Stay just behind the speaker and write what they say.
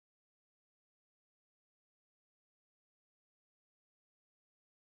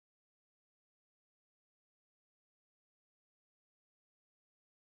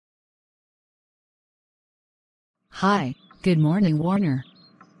Hi, good morning Warner.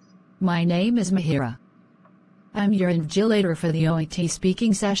 My name is Mihiraa. I'm your invigilator for the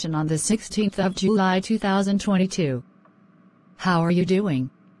OET-speaking session on the 16th of July 2022. How are you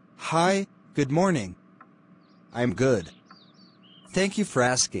doing? Hi, good morning. I'm good. Thank you for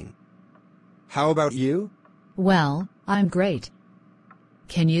asking. How about you? Well, I'm great.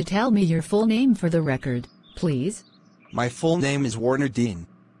 Can you tell me your full name for the record, please? My full name is Warner Dean.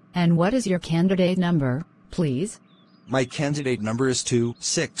 And what is your candidate number, please? My candidate number is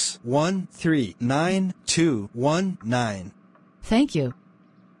 261392219. Thank you.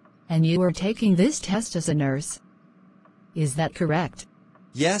 And you are taking this test as a nurse? Is that correct?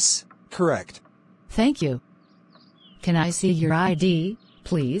 Yes, correct. Thank you. Can I see your ID,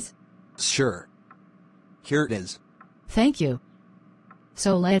 please? Sure. Here it is. Thank you.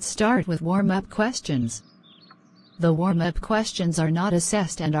 So let's start with warm-up questions. The warm-up questions are not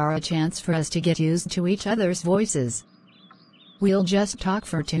assessed and are a chance for us to get used to each other's voices. We'll just talk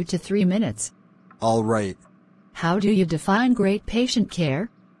for 2 to 3 minutes. All right. How do you define great patient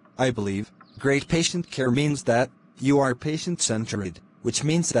care? I believe great patient care means that you are patient-centered, which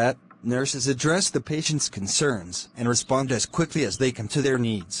means that nurses address the patient's concerns and respond as quickly as they can to their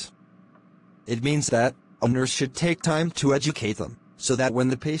needs. It means that a nurse should take time to educate them, so that when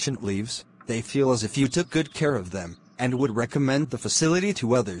the patient leaves, they feel as if you took good care of them, and would recommend the facility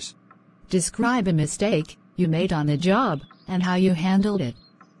to others. Describe a mistake you made on the job, and how you handled it.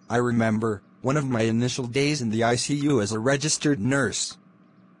 I remember one of my initial days in the ICU as a registered nurse.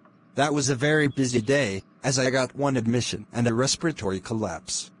 That was a very busy day, as I got one admission and a respiratory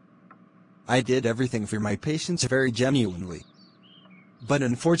collapse. I did everything for my patients very genuinely. But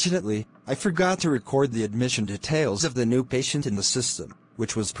unfortunately, I forgot to record the admission details of the new patient in the system,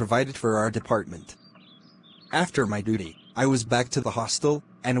 which was provided for our department. After my duty, I was back to the hostel,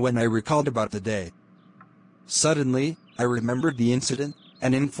 and when I recalled about the day, suddenly, I remembered the incident,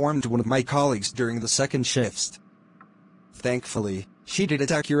 and informed one of my colleagues during the second shift. Thankfully, she did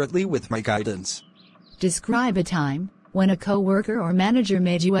it accurately with my guidance. Describe a time when a coworker or manager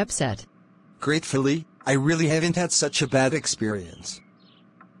made you upset. Gratefully, I really haven't had such a bad experience.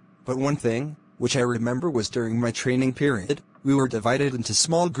 But one thing, which I remember, was during my training period, we were divided into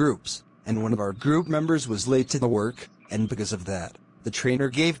small groups, and one of our group members was late to the work, and because of that, the trainer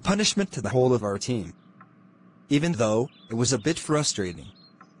gave punishment to the whole of our team. Even though it was a bit frustrating.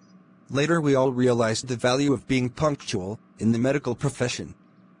 Later we all realized the value of being punctual in the medical profession.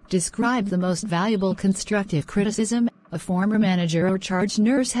 Describe the most valuable constructive criticism a former manager or charge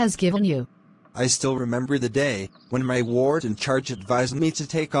nurse has given you. I still remember the day when my ward in charge advised me to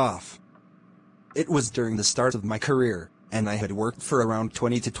take off. It was during the start of my career, and I had worked for around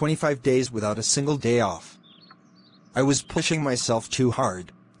 20 to 25 days without a single day off. I was pushing myself too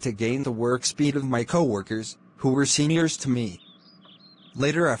hard to gain the work speed of my coworkers, who were seniors to me.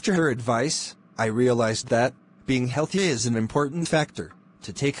 Later, after her advice, I realized that being healthy is an important factor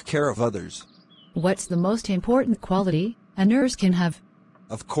to take care of others. What's the most important quality a nurse can have?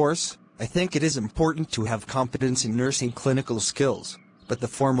 Of course, I think it is important to have competence in nursing clinical skills, but the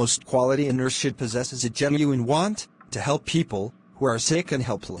foremost quality a nurse should possess is a genuine want to help people who are sick and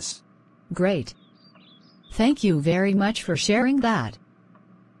helpless. Great. Thank you very much for sharing that.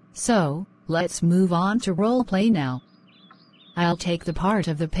 So, let's move on to role play now. I'll take the part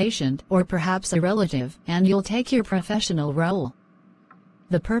of the patient or perhaps a relative, and you'll take your professional role.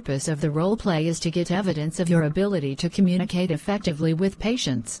 The purpose of the role play is to get evidence of your ability to communicate effectively with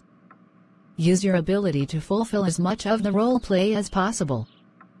patients. Use your ability to fulfill as much of the role play as possible.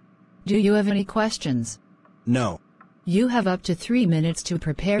 Do you have any questions? No. You have up to 3 minutes to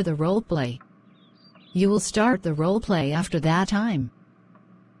prepare the role play. You will start the role play after that time.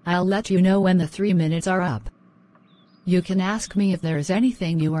 I'll let you know when the 3 minutes are up. You can ask me if there is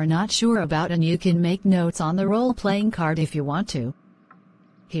anything you are not sure about, and you can make notes on the role-playing card if you want to.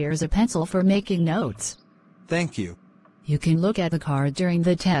 Here's a pencil for making notes. Thank you. You can look at the card during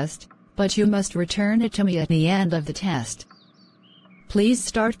the test, but you must return it to me at the end of the test. Please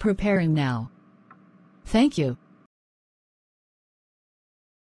start preparing now. Thank you.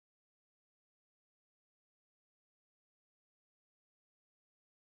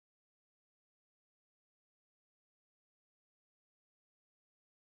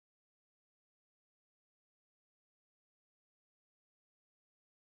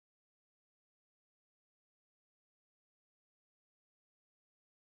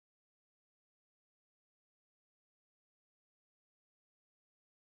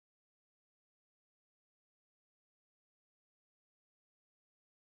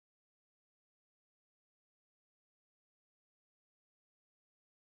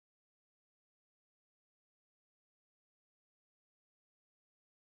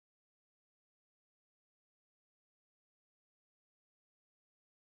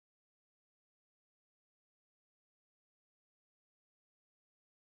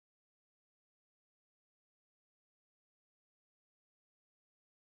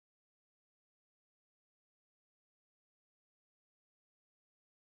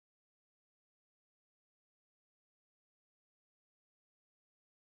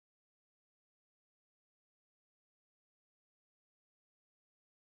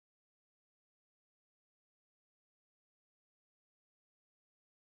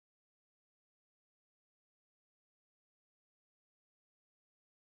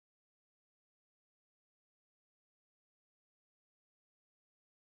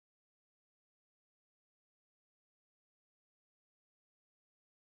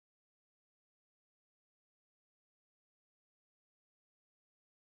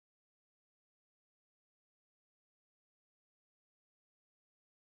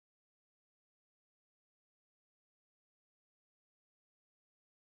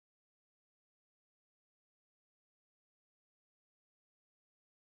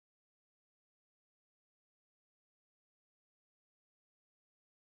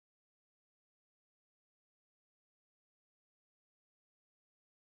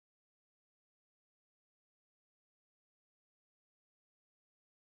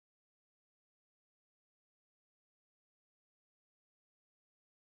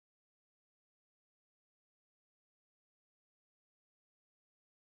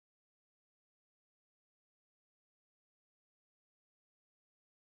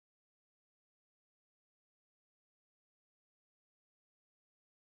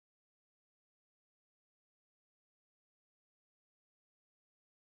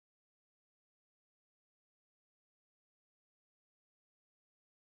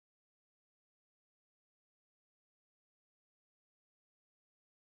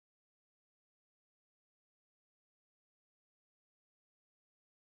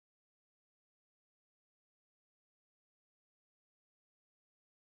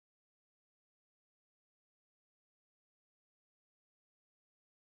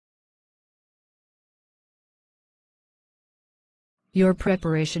 Your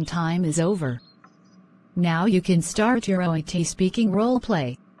preparation time is over. Now you can start your OET-speaking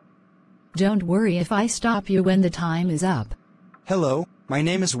roleplay. Don't worry if I stop you when the time is up. Hello, my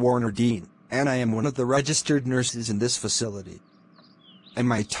name is Warner Dean, and I am one of the registered nurses in this facility.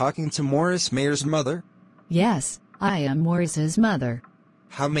 Am I talking to Morris Mayer's mother? Yes, I am Morris's mother.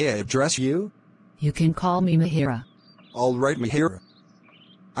 How may I address you? You can call me Mihiraa. All right, Mihiraa.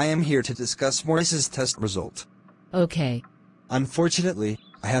 I am here to discuss Morris's test result. Okay. Unfortunately,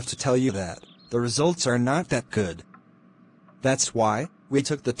 I have to tell you that the results are not that good. That's why we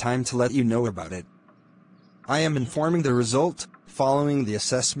took the time to let you know about it. I am informing the result following the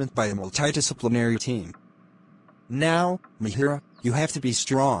assessment by a multidisciplinary team. Now, Mihiraa, you have to be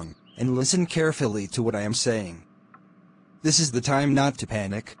strong and listen carefully to what I am saying. This is the time not to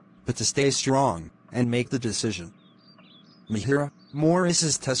panic, but to stay strong and make the decision. Mihiraa,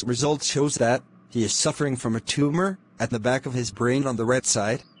 Morris's test result shows that he is suffering from a tumor at the back of his brain on the right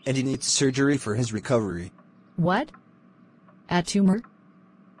side, and he needs surgery for his recovery. What? A tumor?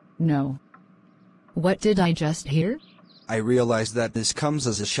 No. What did I just hear? I realize that this comes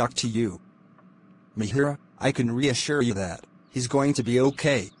as a shock to you. Mihiraa, I can reassure you that he's going to be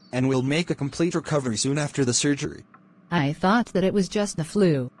okay, and will make a complete recovery soon after the surgery. I thought that it was just the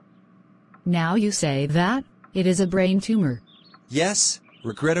flu. Now you say that it is a brain tumor. Yes,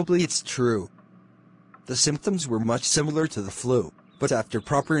 regrettably it's true. The symptoms were much similar to the flu, but after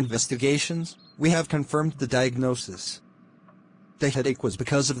proper investigations, we have confirmed the diagnosis. The headache was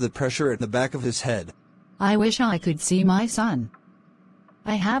because of the pressure at the back of his head. I wish I could see my son.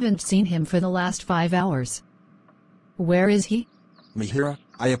 I haven't seen him for the last 5 hours. Where is he? Mihiraa,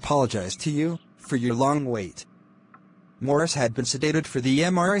 I apologize to you for your long wait. Morris had been sedated for the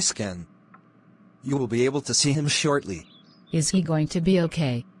MRI scan. You will be able to see him shortly. Is he going to be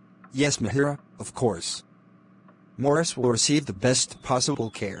okay? Yes, Mihiraa, of course. Morris will receive the best possible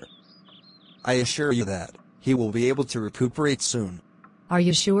care. I assure you that he will be able to recuperate soon. Are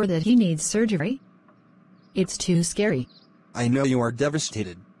you sure that he needs surgery? It's too scary. I know you are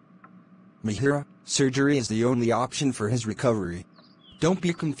devastated. Mihiraa, surgery is the only option for his recovery. Don't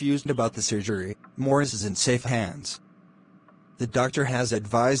be confused about the surgery. Morris is in safe hands. The doctor has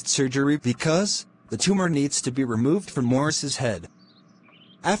advised surgery because the tumor needs to be removed from Morris's head.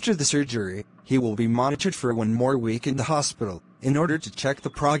 After the surgery, he will be monitored for 1 more week in the hospital in order to check the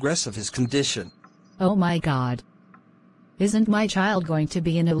progress of his condition. Oh my God. Isn't my child going to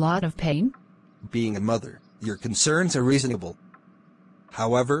be in a lot of pain? Being a mother, your concerns are reasonable.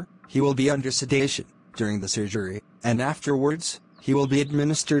 However, he will be under sedation during the surgery, and afterwards, he will be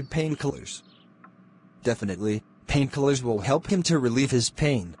administered painkillers. Definitely, painkillers will help him to relieve his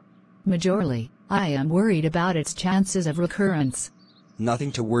pain. Majorly, I am worried about its chances of recurrence.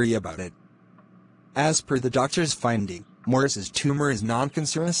 Nothing to worry about it. As per the doctor's finding, Morris's tumor is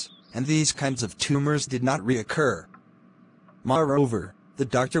non-cancerous, and these kinds of tumors did not reoccur. Moreover, the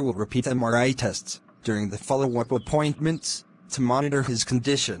doctor will repeat MRI tests during the follow-up appointments to monitor his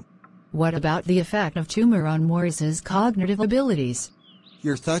condition. What about the effect of tumor on Morris's cognitive abilities?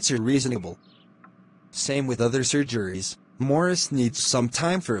 Your thoughts are reasonable. Same with other surgeries, Morris needs some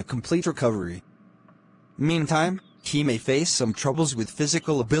time for a complete recovery. Meantime, he may face some troubles with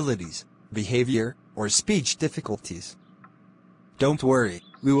physical abilities, behavior, or speech difficulties. Don't worry,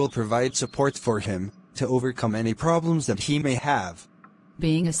 we will provide support for him to overcome any problems that he may have.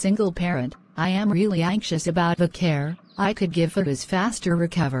 Being a single parent, I am really anxious about the care I could give for his faster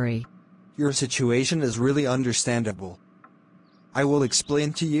recovery. Your situation is really understandable. I will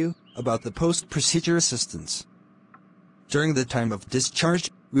explain to you about the post-procedure assistance. During the time of discharge,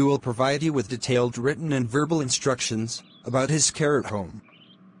 we will provide you with detailed written and verbal instructions about his care at home.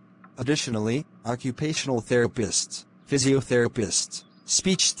 Additionally, occupational therapists, physiotherapists,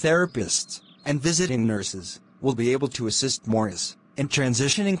 speech therapists, and visiting nurses will be able to assist Morris in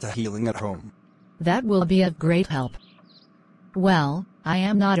transitioning to healing at home. That will be of great help. Well, I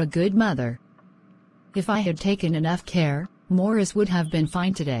am not a good mother. If I had taken enough care, Morris would have been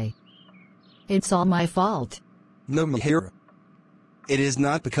fine today. It's all my fault. No, Mihiraa. It is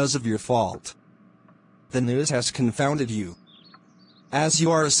not because of your fault. The news has confounded you. As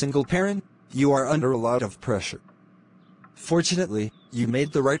you are a single parent, you are under a lot of pressure. Fortunately, you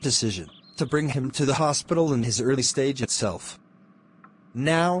made the right decision to bring him to the hospital in his early stage itself.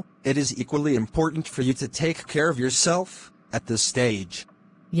 Now, it is equally important for you to take care of yourself at this stage.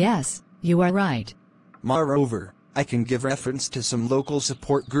 Yes, you are right. Moreover, I can give reference to some local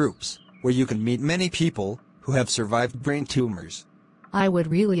support groups where you can meet many people who have survived brain tumors. I would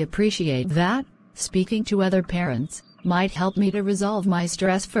really appreciate that. Speaking to other parents might help me to resolve my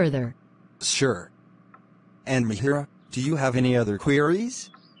stress further. Sure. And Mihiraa, Do you have any other queries?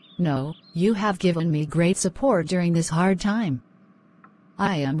 No, you have given me great support during this hard time.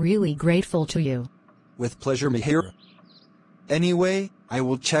 I am really grateful to you. With pleasure, Mihiraa. Anyway, I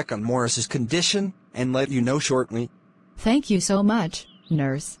will check on Morris's condition and let you know shortly. Thank you so much,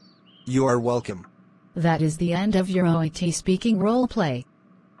 nurse. You are welcome. That is the end of your OET-speaking roleplay.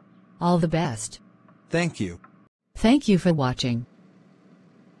 All the best. Thank you. Thank you for watching.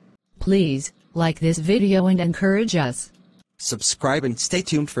 Please, like this video and encourage us. Subscribe and stay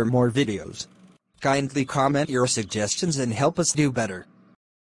tuned for more videos. Kindly comment your suggestions and help us do better.